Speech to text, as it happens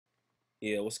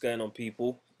Yeah, what's going on,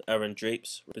 people? Aaron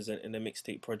Drapes representing the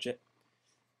Mixtape Project,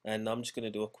 and I'm just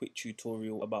gonna do a quick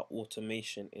tutorial about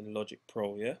automation in Logic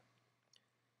Pro. Yeah,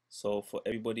 so for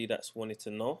everybody that's wanted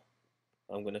to know,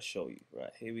 I'm gonna show you.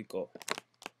 Right, here we go.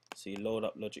 So you load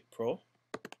up Logic Pro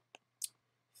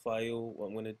file. What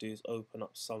I'm gonna do is open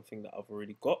up something that I've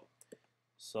already got.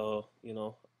 So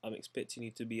I'm expecting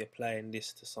you to be applying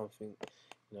this to something,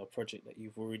 a project that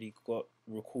you've already got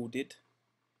recorded.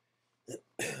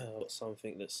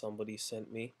 Something that somebody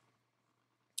sent me.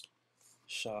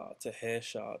 Shout out to Hair,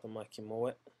 shout out to Mikey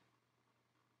Moet.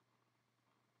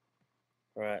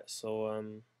 Right,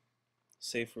 so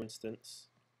say for instance,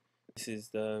 this is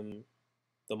the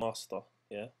master,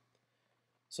 yeah.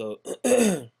 So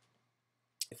if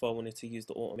I wanted to use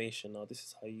the automation now, this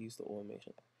is how you use the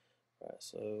automation. Right,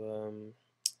 so I'm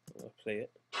gonna play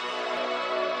it.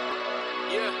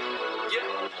 Yeah.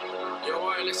 Yo,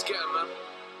 alright, let's get it, man.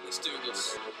 Let's do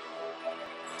this.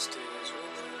 Let's do this.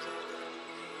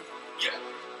 Yeah.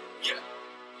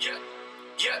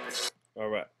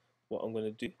 Alright, what I'm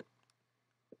gonna do,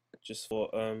 just for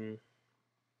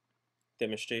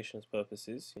demonstrations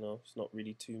purposes, it's not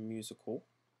really too musical,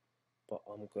 but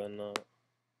I'm gonna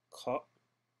cut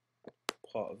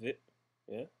part of it,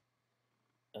 yeah.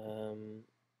 And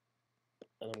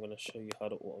I'm going to show you how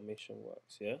the automation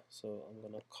works, yeah. So I'm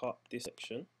going to cut this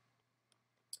section.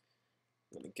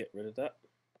 I'm going to get rid of that.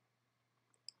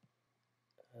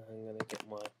 I'm going to get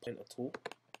my pointer tool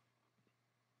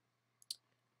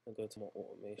and go to my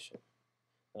automation.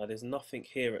 Now there's nothing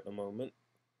here at the moment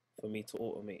for me to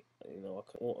automate. I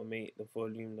can automate the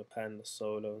volume, the pan, the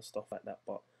solo and stuff like that,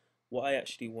 but what I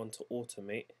actually want to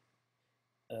automate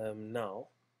now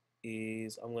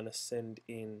is I'm going to send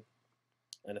in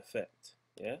an effect,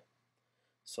 yeah.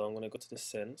 So I'm going to go to the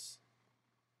sends,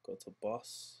 go to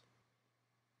bus,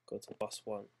 go to bus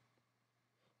 1.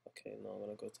 Okay, now I'm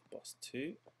going to go to bus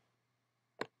 2.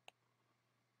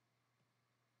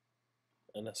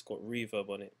 And that's got reverb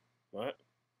on it, right?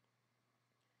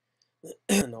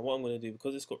 Now what I'm going to do,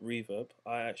 because it's got reverb,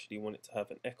 I actually want it to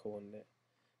have an echo on there.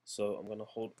 So I'm going to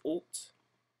hold Alt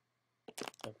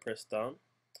and press down.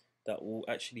 That will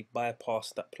actually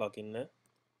bypass that plugin there.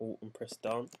 Alt and press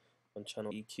down on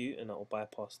channel EQ, and that will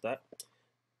bypass that.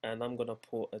 And I'm going to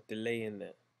put a delay in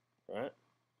there, right?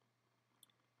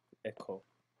 Echo.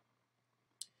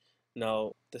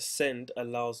 Now the send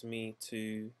allows me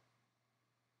to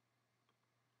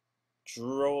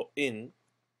draw in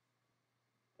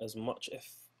as much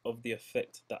of the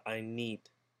effect that I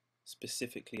need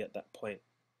specifically at that point.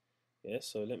 Yeah,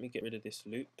 so let me get rid of this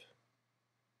loop.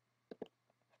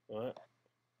 Right.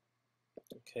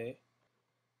 Okay.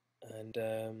 And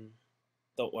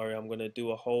don't worry, I'm going to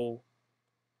do a whole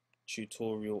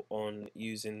tutorial on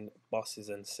using buses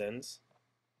and sends.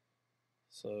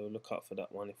 So look out for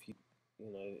that one if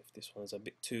if this one's a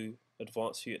bit too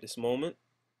advanced for you at this moment.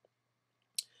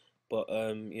 But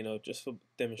just for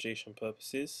demonstration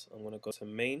purposes, I'm going to go to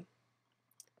main.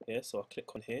 Yeah, so I'll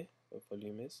click on here where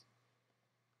volume is,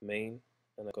 main,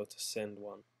 and I go to send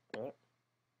one, right?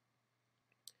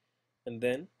 And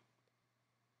then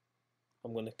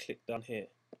I'm going to click down here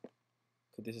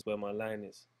because this is where my line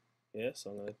is. Yeah,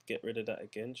 so I'm going to get rid of that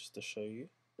again just to show you.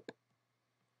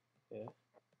 Yeah,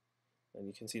 and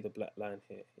you can see the black line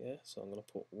here. Yeah, so I'm going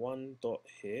to put 1 dot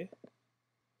here,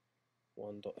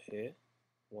 1 dot here,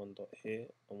 1 dot here,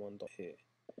 and 1 dot here.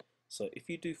 So if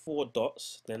you do 4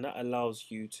 dots, then that allows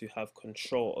you to have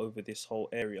control over this whole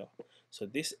area. So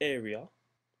this area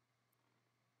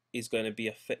is going to be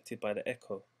affected by the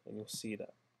echo, and you'll see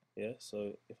that. Yeah,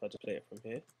 so if I just play it from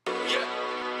here.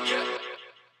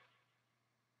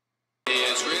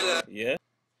 Yeah,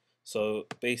 so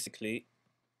basically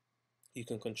you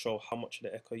can control how much of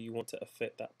the echo you want to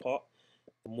affect that part.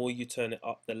 The more you turn it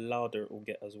up, the louder it will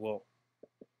get as well.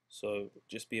 So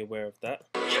just be aware of that.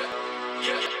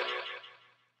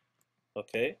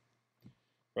 Okay,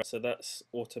 right, so that's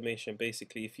automation.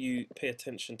 Basically, if you pay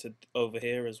attention to over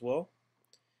here as well,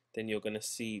 then you're going to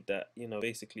see that,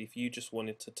 basically if you just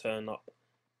wanted to turn up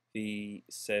the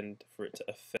send for it to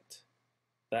affect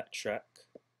that track,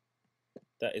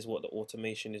 that is what the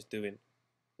automation is doing.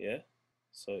 Yeah,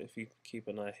 so if you keep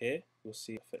an eye here, you'll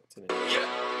see affecting it.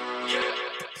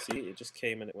 See, it just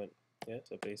came and it went. Yeah,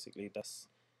 so basically that's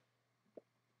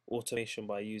automation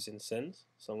by using sends.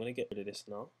 So I'm going to get rid of this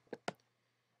now,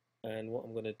 and what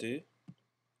I'm going to do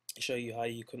is show you how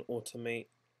you can automate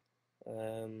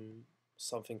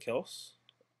something else.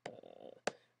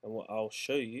 And what I'll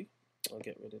show you, I'll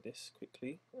get rid of this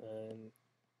quickly and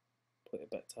put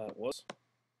it back to how it was.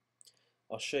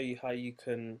 I'll show you how you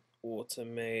can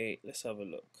automate. Let's have a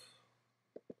look.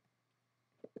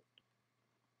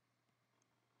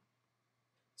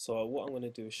 So what I'm going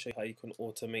to do is show you how you can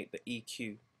automate the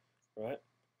EQ, right?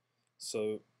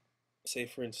 So say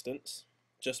for instance,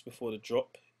 just before the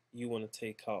drop, you want to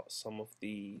take out some of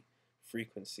the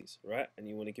frequencies, right? And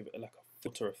you want to give it like a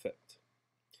filter effect.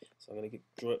 So I'm going to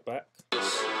draw it back.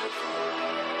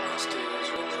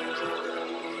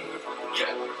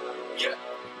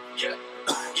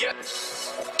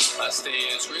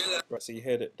 Right, so you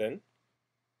heard it then.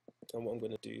 And what I'm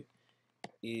going to do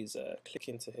is click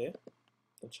into here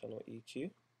on channel EQ.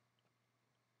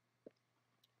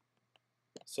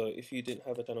 So if you didn't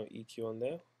have a channel EQ on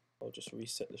there, I'll just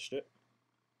reset the strip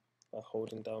by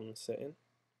holding down the setting,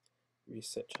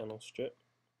 reset channel strip,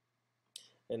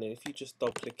 and then if you just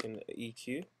double click in the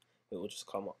EQ, it will just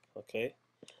come up. Okay,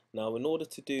 now in order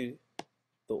to do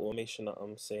the automation that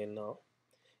I'm saying now,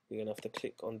 you're gonna have to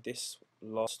click on this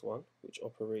last one, which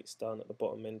operates down at the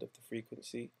bottom end of the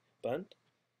frequency band,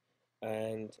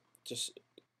 and just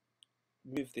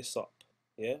move this up,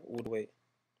 yeah, all the way.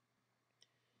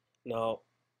 Now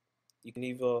you can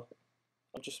either,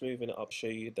 I'm just moving it up, show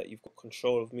you that you've got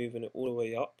control of moving it all the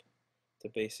way up to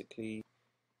basically,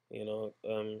 you know,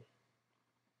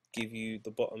 give you the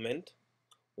bottom end,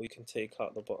 or you can take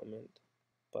out the bottom end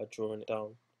by drawing it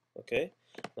down. Okay,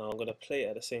 now I'm going to play it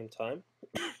at the same time.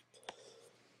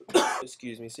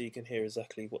 Excuse me, so you can hear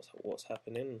exactly what's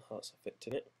happening and how it's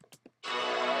affecting it.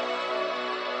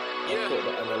 Yeah, put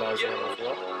the analyzer on as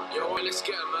well. Yo, let's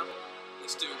get it, man.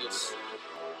 Let's do this.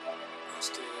 Let's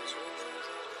do this.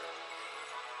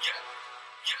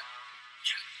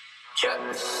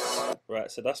 Yeah. Right,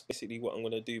 so that's basically what I'm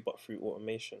going to do, but through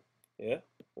automation. Yeah,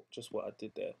 just what I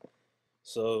did there.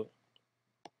 So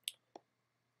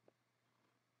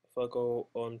if I go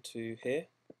on to here,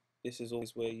 this is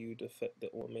always where you'd affect the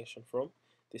automation from.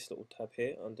 This little tab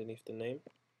here underneath the name.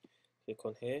 Click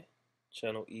on here,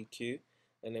 channel EQ,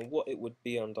 and then what it would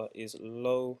be under is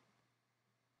low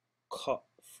cut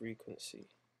frequency.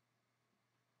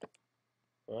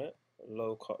 Right,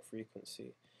 low cut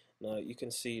frequency. Now you can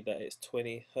see that it's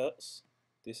 20 Hertz.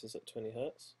 This is at 20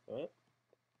 Hertz, right?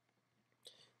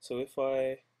 So if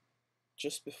I,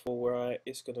 just before where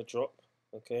it's gonna drop,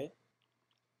 okay,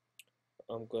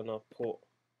 I'm gonna put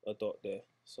a dot there.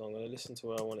 So I'm gonna listen to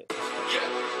where I want it to start.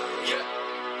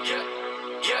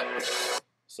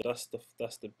 So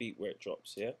that's the beat where it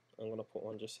drops, yeah? I'm gonna put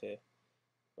one just here.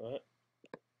 Alright.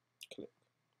 Click.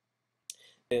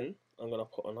 Then I'm gonna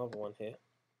put another one here.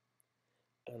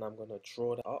 And I'm gonna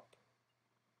draw that up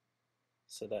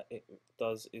so that it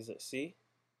does, is it see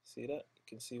that? You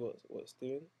can see what it's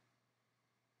doing.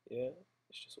 Yeah,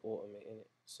 it's just automating it.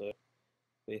 So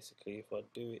basically if I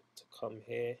do it to come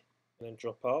here and then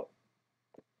drop out,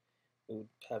 it would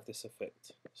have this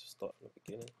effect. Let's just start from the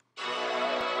beginning.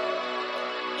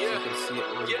 Yeah, so you can see it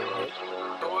moving here.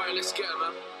 Alright, let's get it,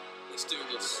 man. Let's do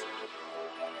this.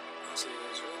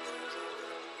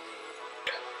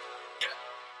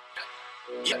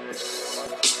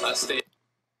 That's it.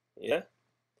 Yeah.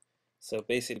 So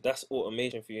basically that's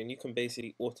automation for you, and you can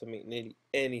basically automate nearly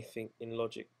anything in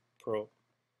Logic Pro,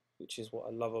 which is what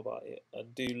I love about it. I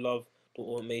do love the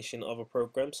automation of other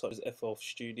programs such as FL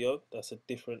Studio. That's a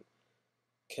different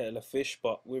kettle of fish,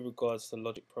 but with regards to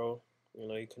Logic Pro, you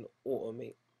know, you can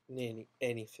automate nearly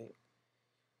anything.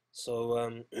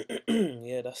 So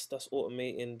yeah, that's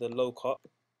automating the low cut.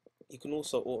 You can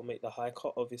also automate the high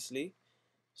cut, obviously.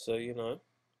 So you know,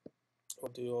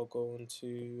 I'll go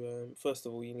into first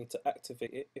of all, you need to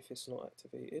activate it if it's not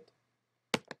activated.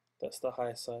 That's the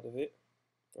high side of it,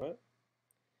 right?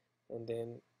 And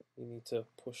then you need to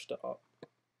push that up.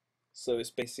 So it's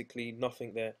basically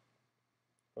nothing there,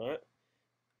 right?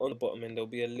 On the bottom end, there'll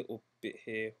be a little bit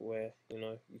here where, you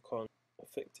know, you can't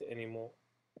affect it anymore.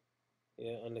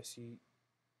 Yeah, unless you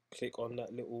click on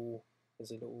that little,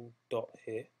 there's a little dot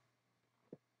here,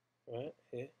 right?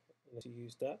 Here, unless you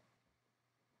use that,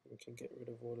 you can get rid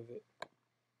of all of it.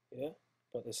 Yeah,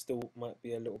 but there still might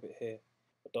be a little bit here.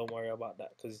 But don't worry about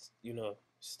that because, you know,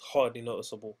 it's hardly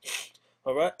noticeable.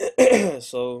 Alright,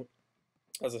 so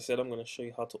as I said, I'm going to show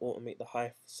you how to automate the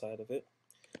high side of it.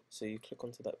 So you click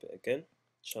onto that bit again,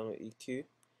 channel EQ,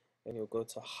 and you'll go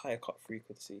to high cut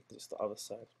frequency because it's the other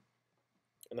side.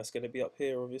 And that's going to be up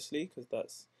here, obviously, because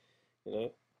that's, you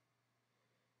know,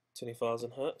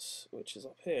 20,000 Hertz, which is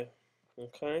up here.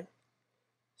 Okay,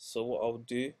 so what I'll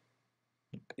do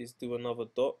is do another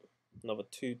dot, another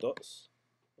 2 dots,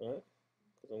 right?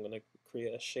 Because I'm going to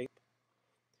create a shape.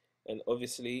 And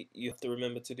obviously you have to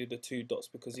remember to do the 2 dots,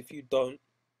 because if you don't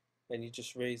and you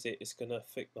just raise it, it's going to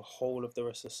affect the whole of the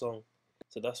rest of the song.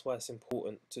 So that's why it's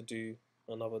important to do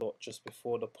another dot just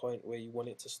before the point where you want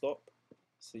it to stop,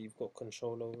 so you've got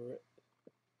control over it.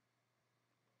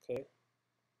 Okay,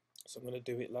 So I'm going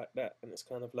to do it like that, and it's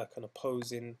kind of like an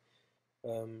opposing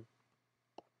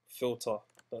filter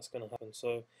that's going to happen.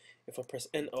 So if I press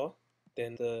enter,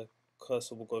 then the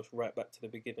cursor will go right back to the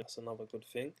beginning. That's another good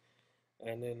thing.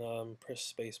 And then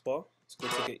press spacebar. It's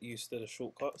good to get used to the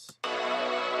shortcuts.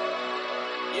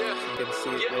 Yeah, You can see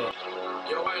it there.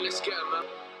 Yo, alright, let's get 'em, man.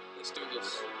 Let's do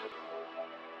this.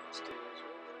 Let's do this.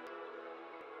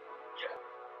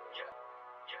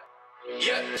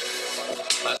 Yeah.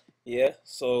 Yeah,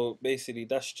 so basically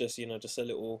that's just, you know, just a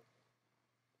little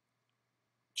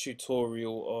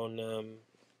tutorial on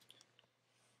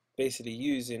basically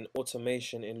using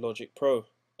automation in Logic Pro.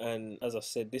 And as I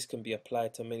said, this can be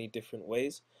applied to many different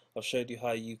ways. I've showed you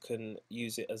how you can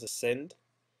use it as a send,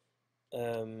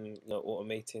 you know,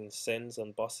 automating sends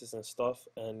and buses and stuff,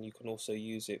 and you can also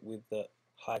use it with the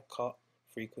high cut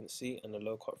frequency and the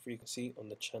low cut frequency on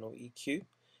the channel EQ.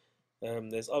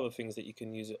 There's other things that you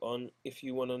can use it on. If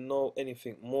you want to know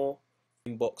anything more,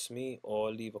 inbox me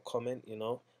or leave a comment, you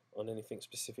know, on anything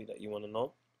specific that you want to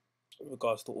know in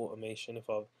regards to automation if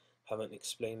I haven't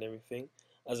explained everything.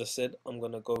 As I said, I'm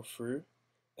going to go through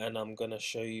and I'm going to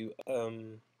show you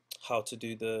how to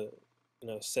do the, you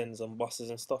know, sends and buses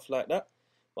and stuff like that.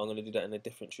 But I'm going to do that in a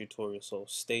different tutorial, so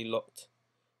stay locked.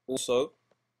 Also,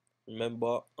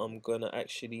 remember, I'm going to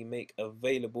actually make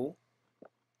available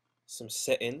some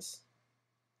settings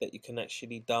that you can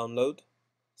actually download,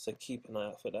 so keep an eye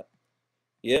out for that.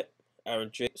 Yeah,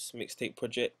 Aaron Drapes Mixtape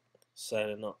Project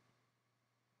signing up.